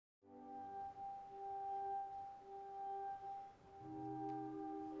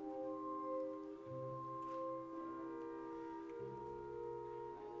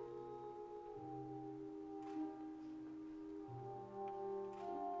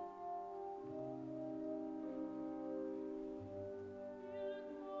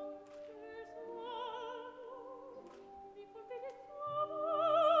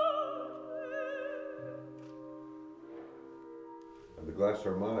glass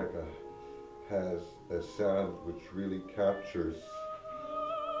harmonica has a sound which really captures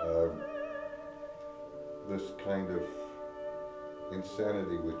this kind of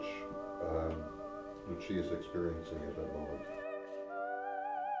insanity which she is experiencing at that moment.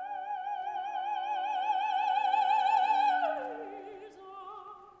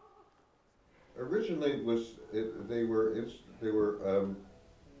 Originally, they were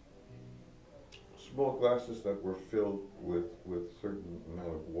small glasses that were filled with certain amount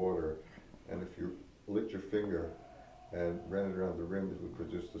of water, and if you licked your finger and ran it around the rim, it would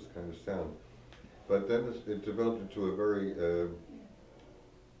produce this kind of sound. But then it developed into a very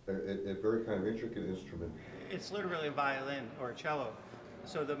kind of intricate instrument. It's literally a violin or a cello.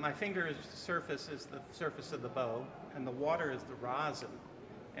 So my finger's surface is the surface of the bow, and the water is the rosin,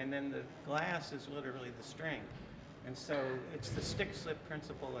 and then the glass is literally the string. And so it's the stick-slip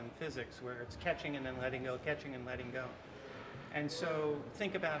principle in physics, where it's catching and then letting go, catching and letting go. And so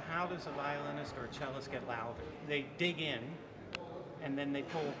think about, how does a violinist or a cellist get louder? They dig in, and then they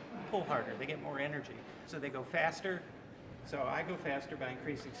pull harder. They get more energy. So they go faster. So I go faster by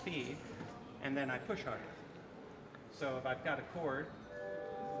increasing speed, and then I push harder. So if I've got a chord,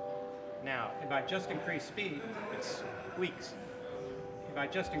 now if I just increase speed, it squeaks. If I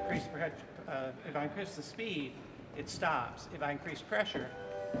just increase the speed, it stops. If I increase pressure,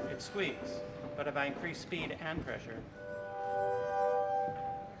 it squeaks. But if I increase speed and pressure,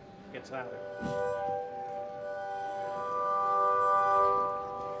 it gets louder.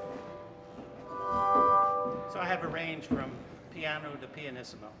 So I have a range from piano to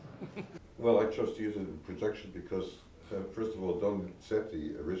pianissimo. Well, I chose to use it in projection because, first of all,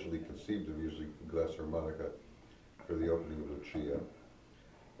 Donizetti originally conceived of using glass harmonica for the opening of Lucia.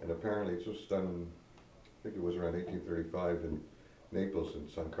 And apparently it was done, I think it was around 1835 in Naples in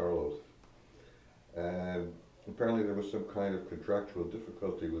San Carlos. And apparently there was some kind of contractual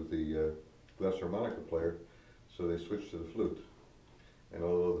difficulty with the glass harmonica player, so they switched to the flute. And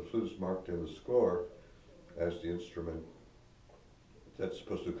although the flute is marked in the score as the instrument that's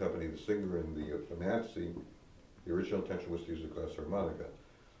supposed to accompany the singer in the finale scene, the original intention was to use a glass harmonica.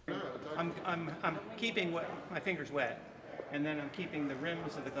 I'm keeping my fingers wet, and then I'm keeping the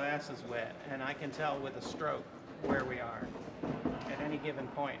rims of the glasses wet, and I can tell with a stroke where we are. At any given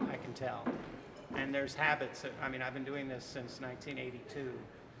point, I can tell. And there's habits. I've been doing this since 1982,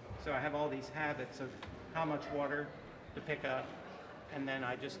 so I have all these habits of how much water to pick up, and then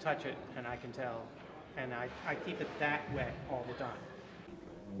I just touch it, and I can tell. And I keep it that wet all the time.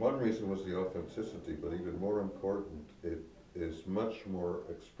 One reason was the authenticity, but even more important, it is much more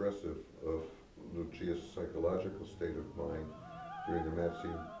expressive of Lucia's psychological state of mind during the mad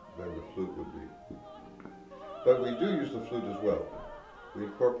scene than the flute would be. But we do use the flute as well. We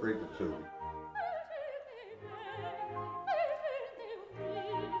incorporate the two.